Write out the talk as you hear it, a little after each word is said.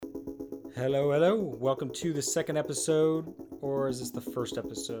Hello, hello. Welcome to the second episode, or is this the first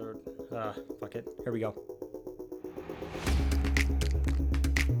episode? Fuck it. Here we go.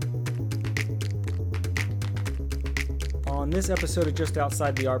 On this episode of Just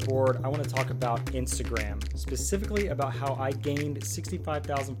Outside the Artboard, I want to talk about Instagram, specifically about how I gained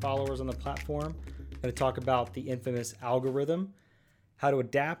 65,000 followers on the platform. I'm going to talk about the infamous algorithm, how to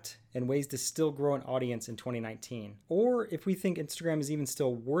adapt, and ways to still grow an audience in 2019. Or if we think Instagram is even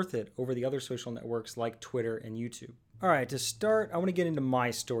still worth it over the other social networks like Twitter and YouTube. All right, to start, I want to get into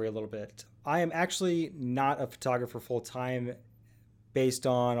my story a little bit. I am actually not a photographer full time based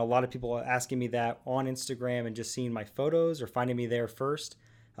on a lot of people asking me that on Instagram and just seeing my photos or finding me there first.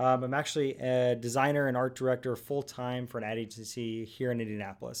 I'm actually a designer and art director full time for an ad agency here in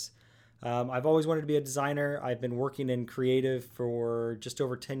Indianapolis. I've always wanted to be a designer. I've been working in creative for just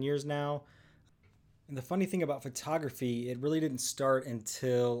over 10 years now. And the funny thing about photography, it really didn't start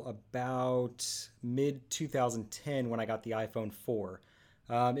until about mid 2010 when I got the iPhone 4.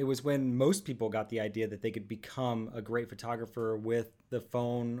 It was when most people got the idea that they could become a great photographer with the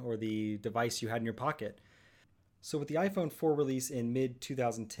phone or the device you had in your pocket. So with the iPhone 4 release in mid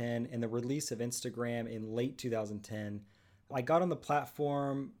 2010 and the release of Instagram in late 2010, I got on the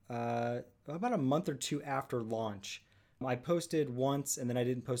platform about a month or two after launch. I posted once and then I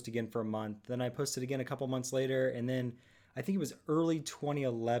didn't post again for a month. Then I posted again a couple months later, and then I think it was early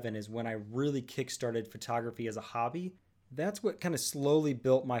 2011 is when I really kickstarted photography as a hobby. That's what kind of slowly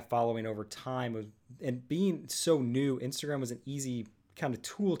built my following over time. And being so new, Instagram was an easy kind of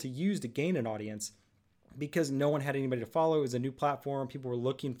tool to use to gain an audience because no one had anybody to follow. It was a new platform. People were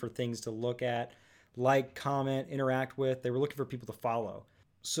looking for things to look at, like, comment, interact with. They were looking for people to follow.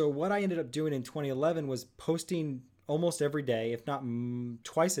 So what I ended up doing in 2011 was posting almost every day, if not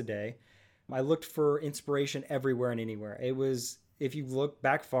twice a day. I looked for inspiration everywhere and anywhere. It was, if you look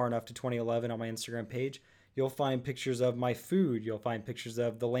back far enough to 2011 on my Instagram page, you'll find pictures of my food. You'll find pictures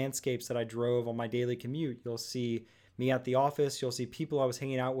of the landscapes that I drove on my daily commute. You'll see me at the office. You'll see people I was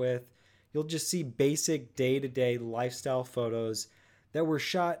hanging out with. You'll just see basic day-to-day lifestyle photos that were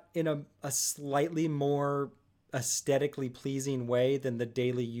shot in a slightly more aesthetically pleasing way than the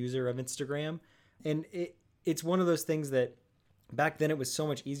daily user of Instagram. And it's one of those things that back then it was so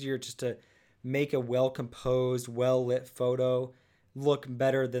much easier just to make a well-composed, well-lit photo look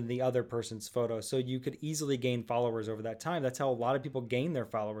better than the other person's photo. So you could easily gain followers over that time. That's how a lot of people gain their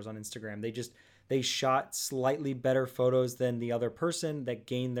followers on Instagram. They shot slightly better photos than the other person that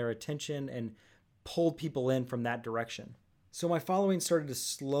gained their attention and pulled people in from that direction. So my following started to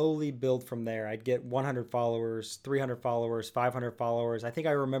slowly build from there. I'd get 100 followers, 300 followers, 500 followers. I think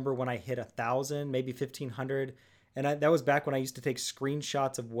I remember when I hit 1,000, maybe 1,500. And that was back when I used to take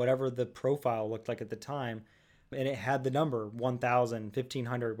screenshots of whatever the profile looked like at the time. And it had the number 1,000,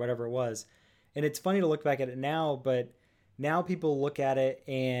 1,500, whatever it was. And it's funny to look back at it now, but now people look at it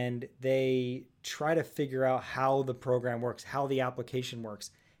and they try to figure out how the program works, how the application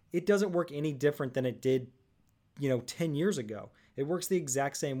works. It doesn't work any different than it did 10 years ago. It works the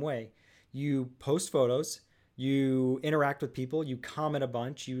exact same way. You post photos, you interact with people, you comment a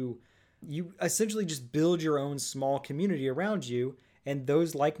bunch, you essentially just build your own small community around you, and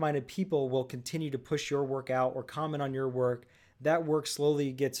those like-minded people will continue to push your work out or comment on your work. That work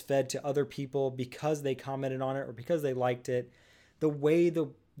slowly gets fed to other people because they commented on it or because they liked it. The way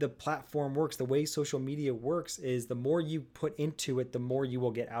the platform works, the way social media works is the more you put into it, the more you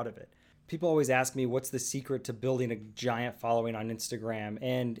will get out of it. People always ask me, what's the secret to building a giant following on Instagram?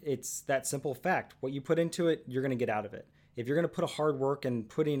 And it's that simple fact. What you put into it, you're going to get out of it. If you're going to put a hard work and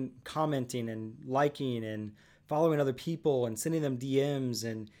commenting and liking and following other people and sending them DMs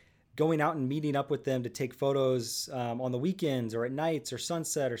and going out and meeting up with them to take photos on the weekends or at nights or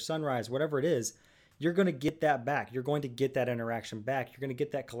sunset or sunrise, whatever it is, you're going to get that back. You're going to get that interaction back. You're going to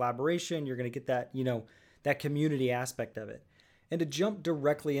get that collaboration. You're going to get that, that community aspect of it. And to jump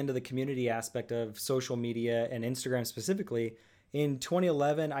directly into the community aspect of social media and Instagram specifically, in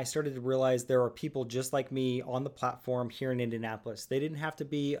 2011, I started to realize there are people just like me on the platform here in Indianapolis. They didn't have to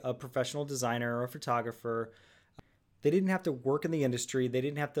be a professional designer or a photographer. They didn't have to work in the industry. They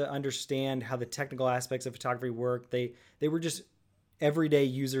didn't have to understand how the technical aspects of photography work. They were just everyday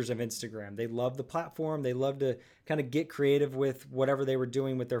users of Instagram. They loved the platform. They loved to kind of get creative with whatever they were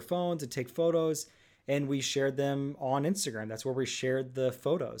doing with their phones and take photos. And we shared them on Instagram. That's where we shared the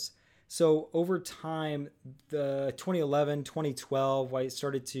photos. So over time, the 2011, 2012, I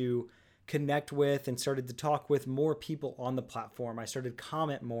started to connect with and started to talk with more people on the platform. I started to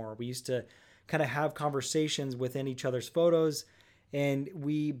comment more. We used to kind of have conversations within each other's photos, and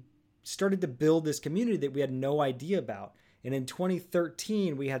we started to build this community that we had no idea about. And in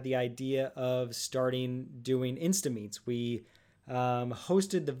 2013, we had the idea of starting doing Instameets. We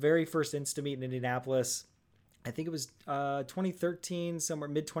hosted the very first Instameet in Indianapolis. I think it was 2013, somewhere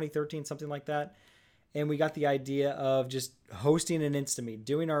mid 2013, something like that. And we got the idea of just hosting an Instameet,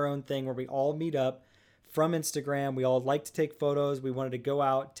 doing our own thing where we all meet up from Instagram. We all like to take photos. We wanted to go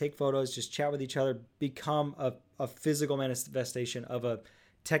out, take photos, just chat with each other, become a physical manifestation of a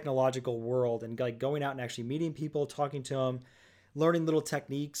technological world, and like going out and actually meeting people, talking to them, learning little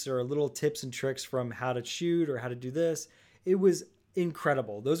techniques or little tips and tricks from how to shoot or how to do this. It was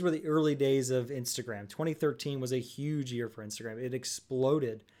incredible. Those were the early days of Instagram. 2013 was a huge year for Instagram. It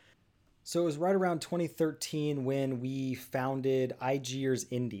exploded. So it was right around 2013 when we founded iGers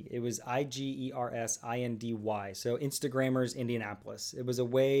Indy. It was IGERSINDY. So Instagrammers Indianapolis. It was a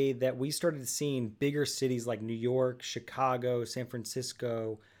way that we started seeing bigger cities like New York, Chicago, San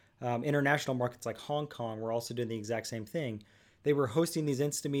Francisco, international markets like Hong Kong were also doing the exact same thing. They were hosting these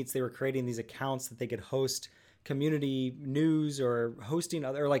Instameets. They were creating these accounts that they could host community news or hosting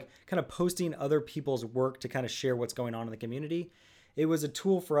other, like kind of posting other people's work to kind of share what's going on in the community. It was a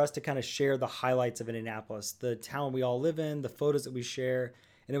tool for us to kind of share the highlights of Indianapolis, the town we all live in, the photos that we share.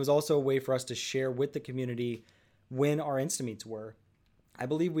 And it was also a way for us to share with the community when our Instameets were. I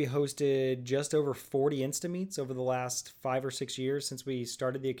believe we hosted just over 40 Instameets over the last 5 or 6 years since we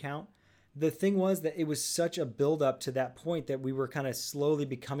started the account. The thing was that it was such a build up to that point that we were kind of slowly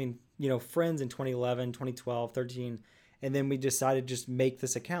becoming, friends in 2011, 2012, 13. And then we decided to just make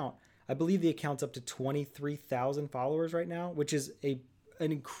this account. I believe the account's up to 23,000 followers right now, which is an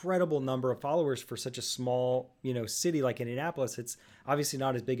incredible number of followers for such a small, city like Indianapolis. It's obviously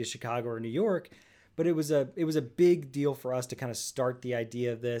not as big as Chicago or New York, but it was a big deal for us to kind of start the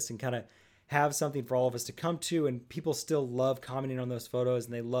idea of this and kind of have something for all of us to come to. And people still love commenting on those photos,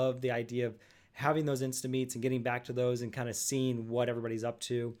 and they love the idea of having those Instameets and getting back to those and kind of seeing what everybody's up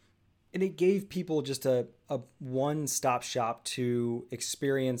to. And it gave people just a one-stop shop to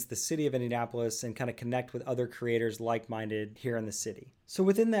experience the city of Indianapolis and kind of connect with other creators like-minded here in the city. So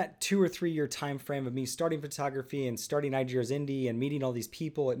within that 2 or 3 year time frame of me starting photography and starting iGers Indy and meeting all these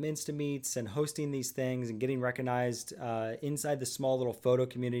people at Instameets and hosting these things and getting recognized inside the small little photo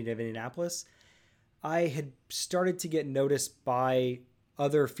community of Indianapolis, I had started to get noticed by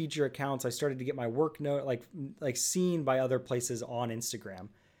other feature accounts. I started to get my work like seen by other places on Instagram.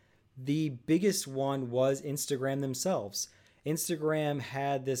 The biggest one was Instagram themselves. Instagram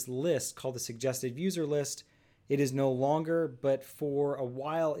had this list called the suggested user list. It is no longer, but for a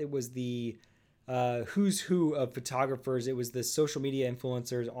while it was the who's who of photographers. It was the social media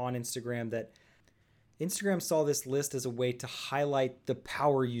influencers on Instagram that Instagram saw this list as a way to highlight the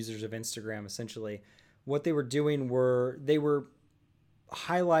power users of Instagram, essentially. What they were doing were they were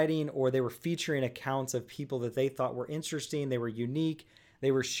highlighting or they were featuring accounts of people that they thought were interesting, they were unique. They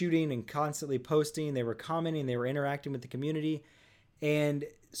were shooting and constantly posting. They were commenting. They were interacting with the community. And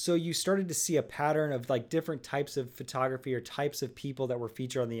so you started to see a pattern of like different types of photography or types of people that were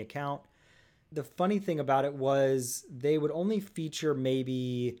featured on the account. The funny thing about it was they would only feature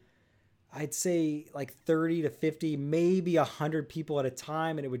maybe, I'd say like 30 to 50, maybe 100 people at a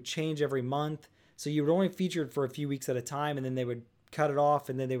time. And it would change every month. So you would only feature it for a few weeks at a time. And then they would cut it off.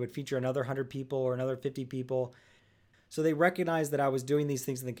 And then they would feature another 100 people or another 50 people. So they recognized that I was doing these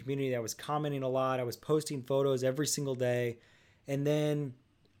things in the community. I was commenting a lot. I was posting photos every single day. And then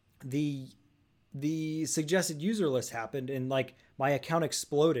the suggested user list happened and like my account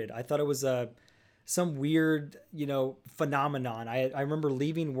exploded. I thought it was some weird, phenomenon. I remember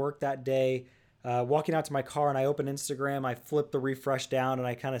leaving work that day, walking out to my car, and I opened Instagram. I flipped the refresh down and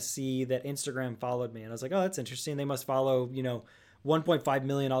I kind of see that Instagram followed me. And I was like, oh, that's interesting. They must follow, 1.5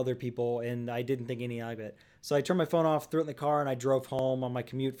 million other people, and I didn't think any of it. So I turned my phone off, threw it in the car, and I drove home on my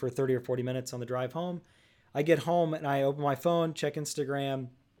commute for 30 or 40 minutes on the drive home. I get home and I open my phone, check Instagram,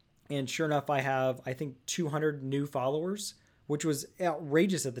 and sure enough, I have, I think, 200 new followers, which was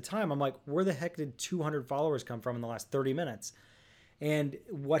outrageous at the time. I'm like, where the heck did 200 followers come from in the last 30 minutes? And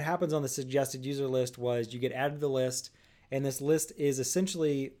what happens on the suggested user list was you get added to the list, and this list is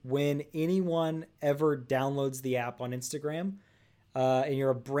essentially when anyone ever downloads the app on Instagram, and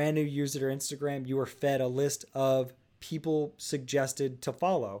you're a brand new user to Instagram, you are fed a list of people suggested to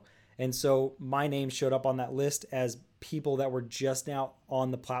follow. And so my name showed up on that list as people that were just now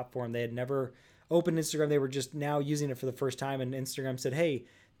on the platform. They had never opened Instagram. They were just now using it for the first time. And Instagram said, hey,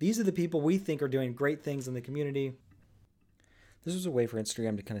 these are the people we think are doing great things in the community. This was a way for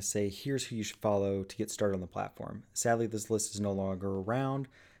Instagram to kind of say, here's who you should follow to get started on the platform. Sadly, this list is no longer around.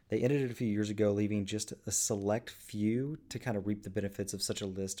 They ended it a few years ago, leaving just a select few to kind of reap the benefits of such a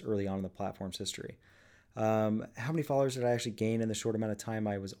list early on in the platform's history. How many followers did I actually gain in the short amount of time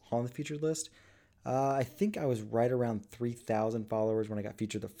I was on the featured list? I think I was right around 3,000 followers when I got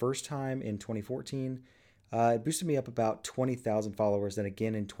featured the first time in 2014. It boosted me up about 20,000 followers, then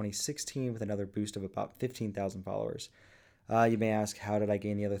again in 2016 with another boost of about 15,000 followers. You may ask, how did I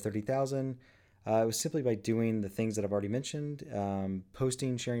gain the other 30,000? It was simply by doing the things that I've already mentioned,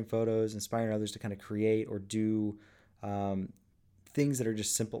 posting, sharing photos, inspiring others to kind of create or do um, things that are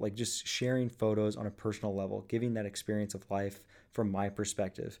just simple, like just sharing photos on a personal level, giving that experience of life from my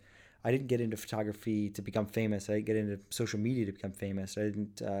perspective. I didn't get into photography to become famous. I didn't get into social media to become famous. I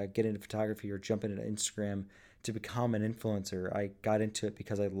didn't get into photography or jump into Instagram to become an influencer. I got into it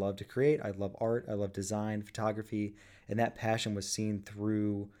because I love to create. I love art. I love design, photography, and that passion was seen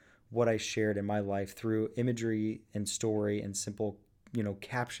through what I shared in my life through imagery and story and simple,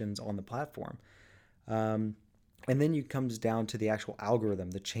 captions on the platform. Um, and then it comes down to the actual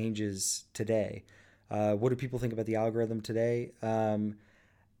algorithm, the changes today. What do people think about the algorithm today?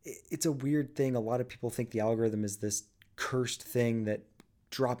 It's a weird thing. A lot of people think the algorithm is this cursed thing that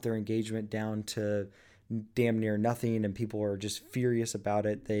dropped their engagement down to damn near nothing, and people are just furious about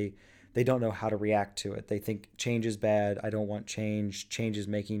it. They don't know how to react to it. They think change is bad. I don't want change. Change is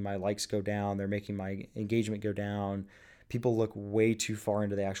making my likes go down. They're making my engagement go down. People look way too far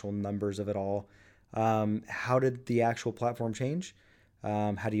into the actual numbers of it all. How did the actual platform change?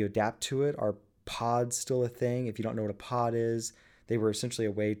 How do you adapt to it? Are pods still a thing? If you don't know what a pod is, they were essentially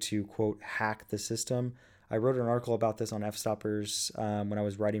a way to, quote, hack the system. I wrote an article about this on Fstoppers when I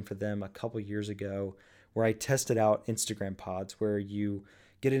was writing for them a couple years ago, where I tested out Instagram pods, where you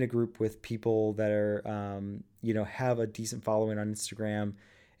get in a group with people that are, have a decent following on Instagram,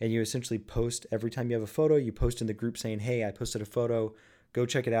 and you essentially post every time you have a photo, you post in the group saying, hey, I posted a photo, go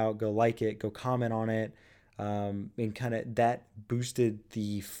check it out, go like it, go comment on it. And kind of that boosted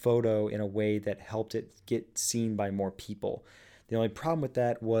the photo in a way that helped it get seen by more people. The only problem with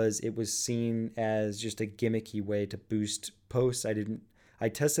that was it was seen as just a gimmicky way to boost posts. I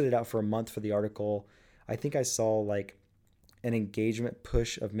tested it out for a month for the article. I think I saw like an engagement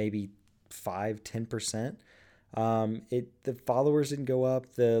push of maybe 5-10%. The followers didn't go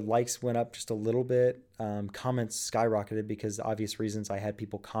up. The likes went up just a little bit. Comments skyrocketed because obvious reasons. I had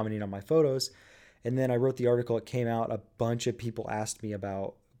people commenting on my photos. And then I wrote the article. It came out. A bunch of people asked me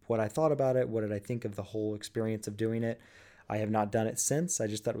about what I thought about it. What did I think of the whole experience of doing it? I have not done it since. I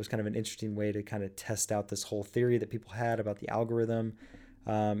just thought it was kind of an interesting way to kind of test out this whole theory that people had about the algorithm,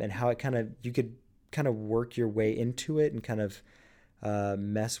 and how you could kind of work your way into it and kind of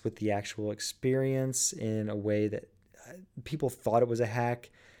mess with the actual experience in a way that people thought it was a hack.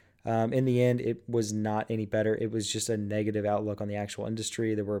 In the end, it was not any better. It was just a negative outlook on the actual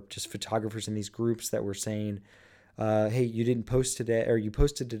industry. There were just photographers in these groups that were saying, hey, you didn't post today, or you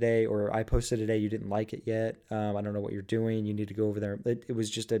posted today, or I posted today, you didn't like it yet. I don't know what you're doing. You need to go over there. It was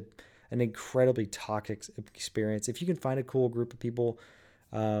just an incredibly toxic experience. If you can find a cool group of people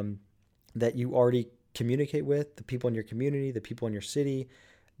that you already communicate with, the people in your community, the people in your city,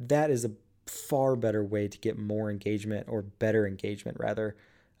 that is a far better way to get more engagement, or better engagement rather.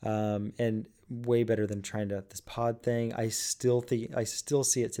 And way better than trying to this pod thing. I still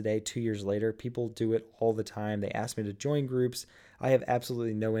see it today, 2 years later. People do it all the time. They ask me to join groups. I have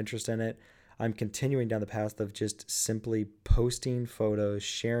absolutely no interest in it. I'm continuing down the path of just simply posting photos,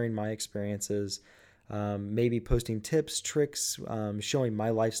 sharing my experiences, maybe posting tips, tricks, showing my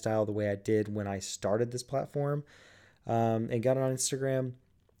lifestyle the way I did when I started this platform, and got it on Instagram.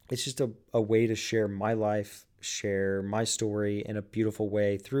 It's just a way to share my life, share my story in a beautiful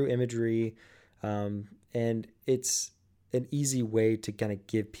way through imagery. And it's an easy way to kind of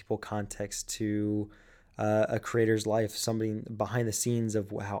give people context to a creator's life, something behind the scenes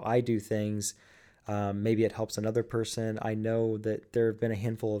of how I do things. Maybe it helps another person. I know that there have been a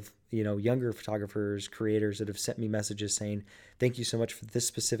handful of younger photographers, creators that have sent me messages saying, thank you so much for this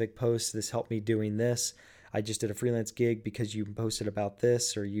specific post. This helped me doing this. I just did a freelance gig because you posted about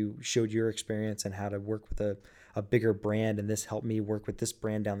this, or you showed your experience and how to work with a bigger brand, and this helped me work with this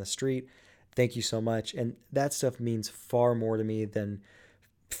brand down the street. Thank you so much. And that stuff means far more to me than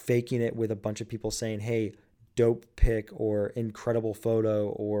faking it with a bunch of people saying, hey, dope pic or incredible photo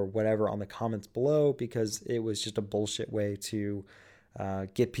or whatever on the comments below, because it was just a bullshit way to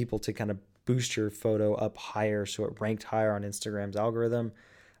get people to kind of boost your photo up higher so it ranked higher on Instagram's algorithm.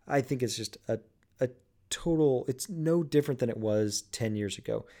 I think it's just a total, it's no different than it was 10 years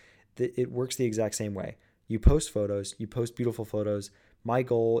ago. It works the exact same way. You post photos, you post beautiful photos. My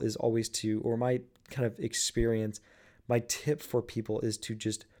goal is always or my kind of experience, my tip for people is to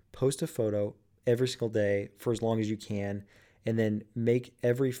just post a photo every single day for as long as you can, and then make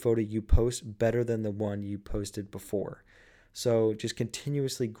every photo you post better than the one you posted before. So just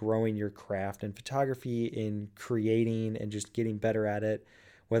continuously growing your craft in photography, in creating and just getting better at it,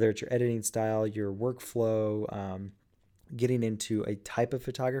 whether it's your editing style, your workflow, getting into a type of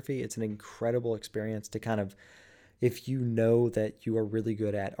photography. It's an incredible experience to kind of, if you know that you are really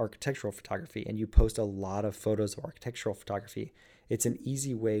good at architectural photography and you post a lot of photos of architectural photography, it's an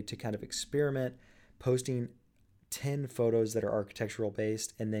easy way to kind of experiment posting 10 photos that are architectural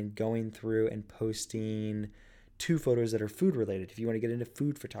based and then going through and posting 2 photos that are food related. If you want to get into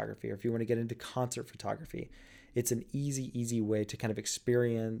food photography or if you want to get into concert photography, it's an easy way to kind of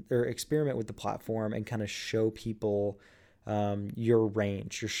experiment with the platform and kind of show people your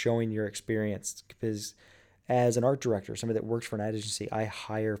range. You're showing your experience, because as an art director, somebody that works for an ad agency, I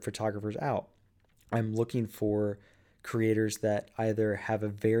hire photographers out. I'm looking for creators that either have a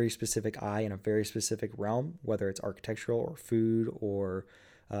very specific eye in a very specific realm, whether it's architectural or food or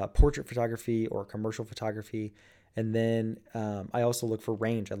portrait photography or commercial photography. And then I also look for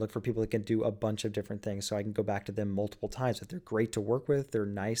range. I look for people that can do a bunch of different things, so I can go back to them multiple times. If they're great to work with, they're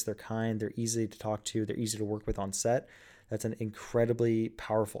nice, they're kind, they're easy to talk to, they're easy to work with on set. That's an incredibly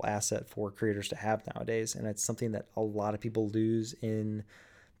powerful asset for creators to have nowadays. And it's something that a lot of people lose in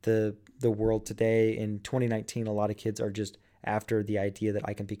the world today. In 2019, a lot of kids are just after the idea that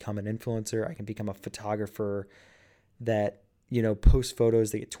I can become an influencer, I can become a photographer that, post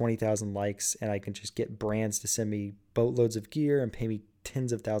photos that get 20,000 likes, and I can just get brands to send me boatloads of gear and pay me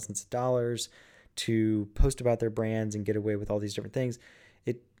tens of thousands of dollars to post about their brands and get away with all these different things.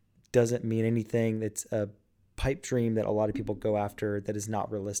 It doesn't mean anything. It's a pipe dream that a lot of people go after that is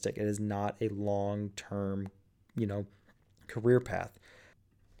not realistic. It is not a long-term, career path.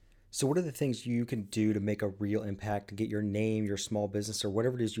 So what are the things you can do to make a real impact, to get your name, your small business, or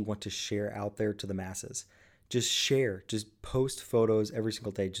whatever it is you want to share out there to the masses? Just share, just post photos every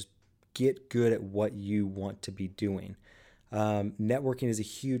single day. Just get good at what you want to be doing. Networking is a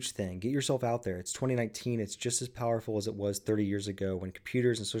huge thing. Get yourself out there. It's 2019. It's just as powerful as it was 30 years ago when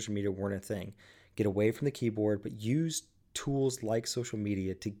computers and social media weren't a thing. Get away from the keyboard, but use tools like social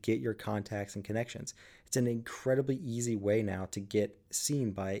media to get your contacts and connections. It's an incredibly easy way now to get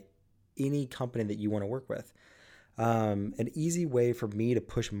seen by any company that you want to work with. An easy way for me to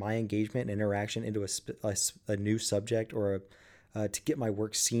push my engagement and interaction into a new subject or to get my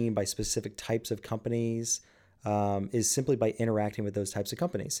work seen by specific types of companies is simply by interacting with those types of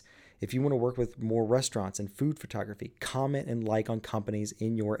companies. If you want to work with more restaurants and food photography, comment and like on companies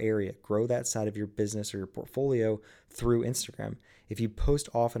in your area. Grow that side of your business or your portfolio through Instagram. If you post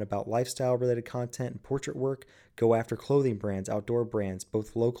often about lifestyle related content and portrait work, go after clothing brands, outdoor brands,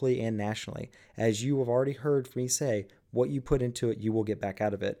 both locally and nationally. As you have already heard me say, what you put into it, you will get back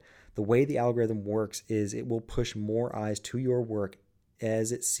out of it. The way the algorithm works is it will push more eyes to your work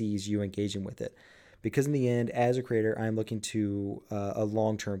as it sees you engaging with it. Because in the end, as a creator, I'm looking to a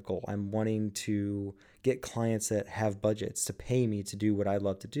long-term goal. I'm wanting to get clients that have budgets to pay me to do what I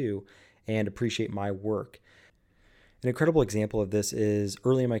love to do and appreciate my work. An incredible example of this is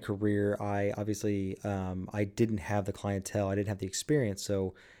early in my career, I obviously I didn't have the clientele. I didn't have the experience.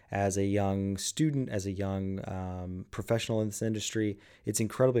 So as a young student, as a young professional in this industry, it's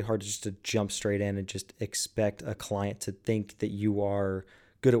incredibly hard just to jump straight in and just expect a client to think that you are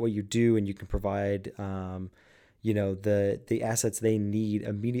good at what you do and you can provide the assets they need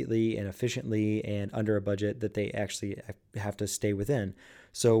immediately and efficiently and under a budget that they actually have to stay within.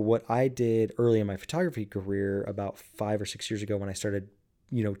 So what I did early in my photography career about 5 or 6 years ago when I started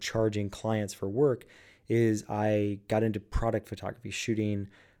charging clients for work is I got into product photography. Shooting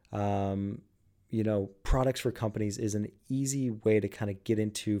products for companies is an easy way to kind of get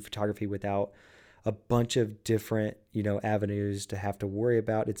into photography without a bunch of different, avenues to have to worry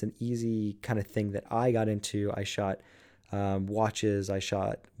about. It's an easy kind of thing that I got into. I shot watches, I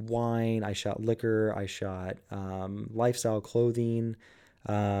shot wine, I shot liquor, I shot lifestyle clothing.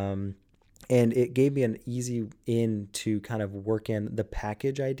 And it gave me an easy in to kind of work in the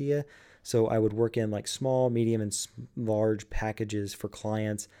package idea. So I would work in like small, medium, and large packages for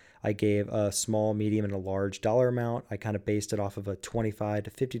clients. I gave a small, medium, and a large dollar amount. I kind of based it off of a $25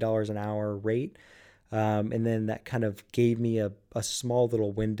 to $50 an hour rate. And then that kind of gave me a small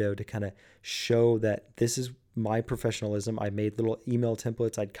little window to kind of show that this is my professionalism. I made little email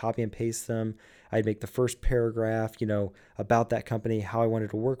templates. I'd copy and paste them. I'd make the first paragraph, about that company, how I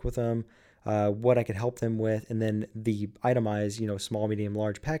wanted to work with them, what I could help them with. And then the itemized, small, medium,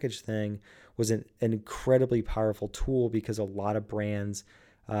 large package thing was an incredibly powerful tool because a lot of brands,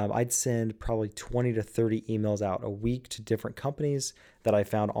 I'd send probably 20 to 30 emails out a week to different companies that I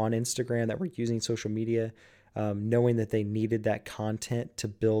found on Instagram that were using social media. knowing that they needed that content to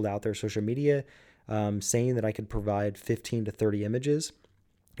build out their social media, saying that I could provide 15 to 30 images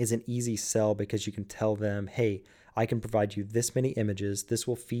is an easy sell, because you can tell them, hey, I can provide you this many images. This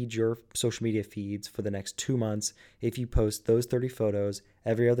will feed your social media feeds for the next 2 months. If you post those 30 photos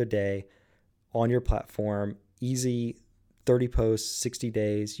every other day on your platform, easy 30 posts, 60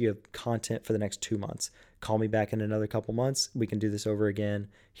 days, you have content for the next 2 months. Call me back in another couple months. We can do this over again.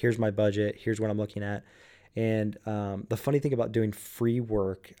 Here's my budget. Here's what I'm looking at. And the funny thing about doing free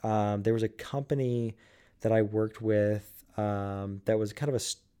work, there was a company that I worked with that was kind of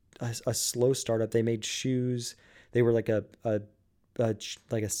a slow startup. They made shoes. They were like a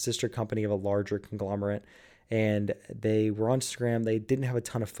sister company of a larger conglomerate, and they were on Instagram. They didn't have a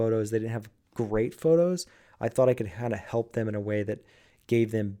ton of photos. They didn't have great photos. I thought I could kind of help them in a way that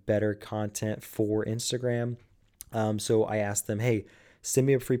gave them better content for Instagram. So I asked them, hey, send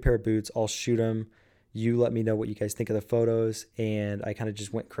me a free pair of boots. I'll shoot them. You let me know what you guys think of the photos. And I kind of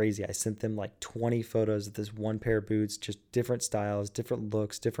just went crazy. I sent them like 20 photos of this one pair of boots, just different styles, different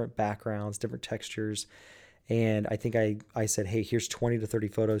looks, different backgrounds, different textures. And I think I said, hey, here's 20 to 30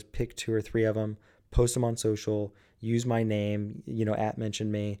 photos, pick 2 or 3 of them, post them on social, use my name,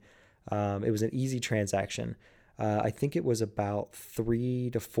 @mention me. It was an easy transaction. I think it was about 3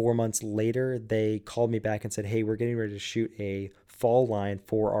 to 4 months later, they called me back and said, hey, we're getting ready to shoot a fall line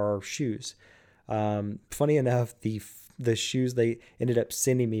for our shoes. Funny enough, the shoes they ended up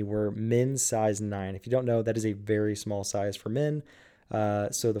sending me were men's size 9. If you don't know, that is a very small size for men.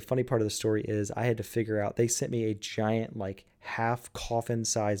 So the funny part of the story is I had to figure out, they sent me a giant, like half coffin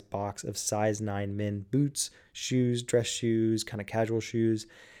size box of size 9 men boots, shoes, dress shoes, kind of casual shoes.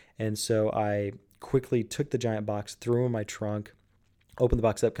 And so I quickly took the giant box, threw in my trunk, opened the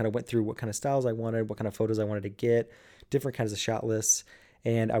box up, kind of went through what kind of styles I wanted, what kind of photos I wanted to get, different kinds of shot lists.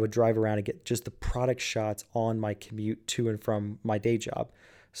 And I would drive around and get just the product shots on my commute to and from my day job.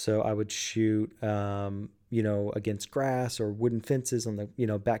 So I would shoot, against grass or wooden fences on the,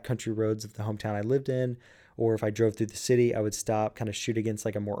 backcountry roads of the hometown I lived in. Or if I drove through the city, I would stop, kind of shoot against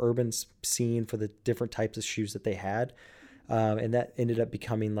like a more urban scene for the different types of shoes that they had. And that ended up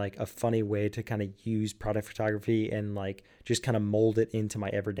becoming like a funny way to kind of use product photography and like just kind of mold it into my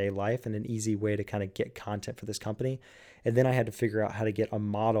everyday life, and an easy way to kind of get content for this company. And then I had to figure out how to get a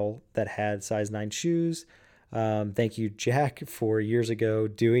model that had size 9 shoes. Thank you, Jack, for years ago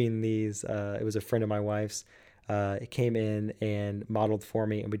doing these. It was a friend of my wife's. It came in and modeled for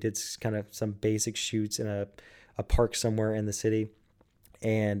me, and we did kind of some basic shoots in a park somewhere in the city.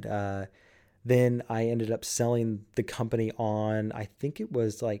 And then I ended up selling the company on, I think it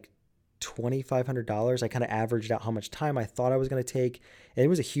was like $2,500. I kind of averaged out how much time I thought I was going to take. And it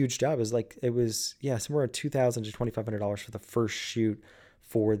was a huge job. It was somewhere around $2,000 to $2,500 for the first shoot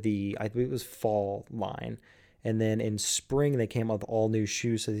for I believe it was fall line. And then in spring, they came out with all new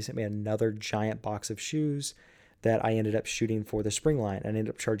shoes. So they sent me another giant box of shoes that I ended up shooting for the spring line. I ended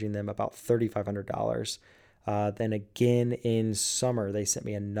up charging them about $3,500. Then again in summer, they sent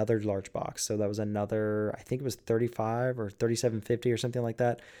me another large box. So that was another, I think it was $35 or $37.50 or something like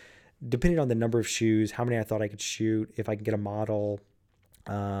that, depending on the number of shoes, how many I thought I could shoot, if I could get a model,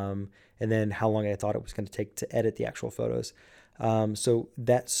 and then how long I thought it was going to take to edit the actual photos. So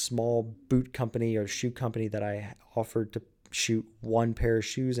that small boot company or shoe company that I offered to shoot one pair of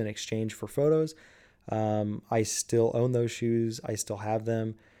shoes in exchange for photos, I still own those shoes. I still have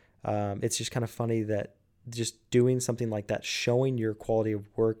them. It's just kind of funny that just doing something like that, showing your quality of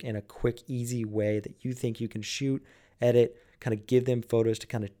work in a quick, easy way that you think you can shoot, edit, kind of give them photos to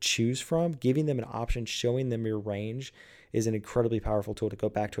kind of choose from, giving them an option, showing them your range is an incredibly powerful tool to go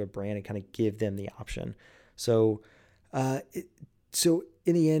back to a brand and kind of give them the option. So, so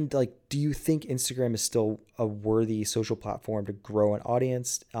in the end, like, do you think Instagram is still a worthy social platform to grow an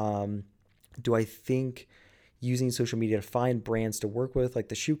audience? Do I think using social media to find brands to work with, like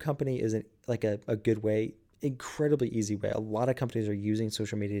the shoe company, isn't like a good way, incredibly easy way. A lot of companies are using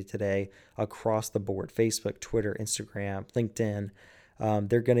social media today across the board: Facebook, Twitter, Instagram, LinkedIn.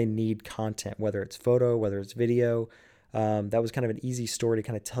 They're going to need content, whether it's photo, whether it's video. That was kind of an easy story to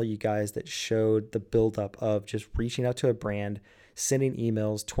kind of tell you guys that showed the buildup of just reaching out to a brand, sending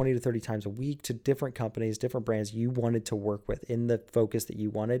emails 20 to 30 times a week to different companies, different brands you wanted to work with in the focus that you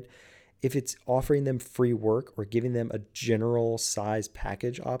wanted. If it's offering them free work or giving them a general size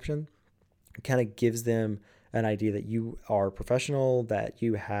package option, it kind of gives them an idea that you are professional, that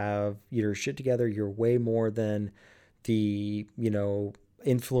you have your shit together. You're way more than the,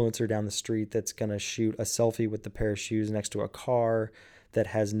 influencer down the street that's going to shoot a selfie with the pair of shoes next to a car that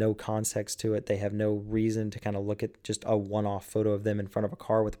has no context to it. They have no reason to kind of look at just a one-off photo of them in front of a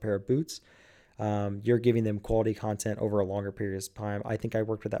car with a pair of boots. You're giving them quality content over a longer period of time. I think I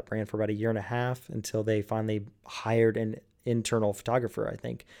worked with that brand for about a year and a half until they finally hired an internal photographer, I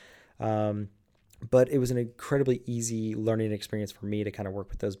think. But it was an incredibly easy learning experience for me to kind of work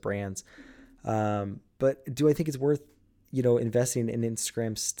with those brands. But do I think it's worth, investing in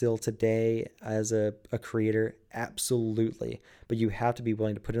Instagram still today as a creator? Absolutely. But you have to be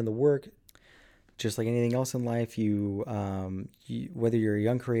willing to put in the work. Just like anything else in life, whether you're a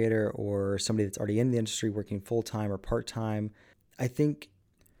young creator or somebody that's already in the industry working full-time or part-time, I think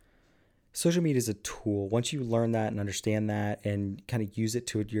social media is a tool. Once you learn that and understand that and kind of use it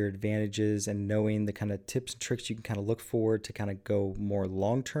to your advantages and knowing the kind of tips and tricks you can kind of look forward to kind of go more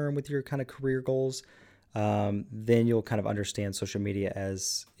long-term with your kind of career goals, then you'll kind of understand social media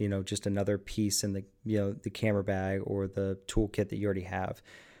as, just another piece in the camera bag or the toolkit that you already have.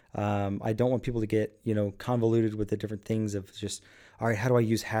 I don't want people to get, convoluted with the different things of just, all right, how do I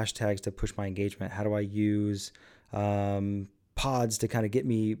use hashtags to push my engagement? How do I use, pods to kind of get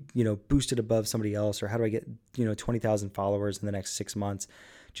me, boosted above somebody else? Or how do I get, 20,000 followers in the next 6 months?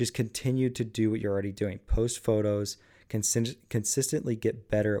 Just continue to do what you're already doing. Post photos, consistently get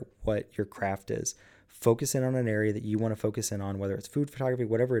better at what your craft is. Focus in on an area that you want to focus in on, whether it's food photography,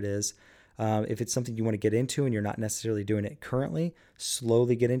 whatever it is. If it's something you want to get into and you're not necessarily doing it currently,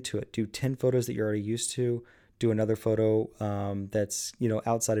 slowly get into it. Do 10 photos that you're already used to. Do another photo that's,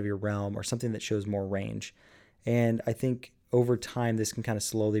 outside of your realm or something that shows more range. And I think over time, this can kind of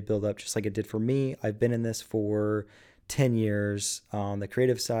slowly build up just like it did for me. I've been in this for 10 years on the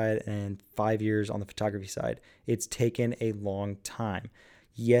creative side and 5 years on the photography side. It's taken a long time.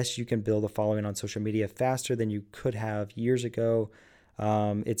 Yes, you can build a following on social media faster than you could have years ago.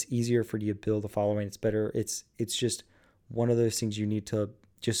 It's easier for you to build a following. It's better. It's just one of those things you need to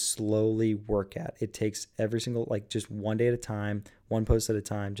just slowly work at. It takes every single, just one day at a time, one post at a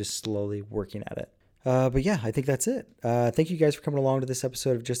time, just slowly working at it. But yeah, I think that's it. Thank you guys for coming along to this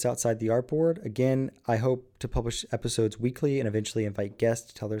episode of Just Outside the Artboard. Again, I hope to publish episodes weekly and eventually invite guests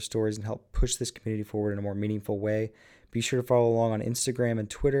to tell their stories and help push this community forward in a more meaningful way. Be sure to follow along on Instagram and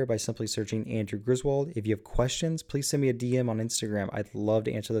Twitter by simply searching Andrew Griswold. If you have questions, please send me a DM on Instagram. I'd love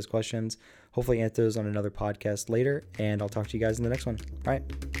to answer those questions. Hopefully answer those on another podcast later, and I'll talk to you guys in the next one. All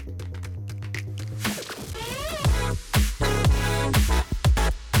right.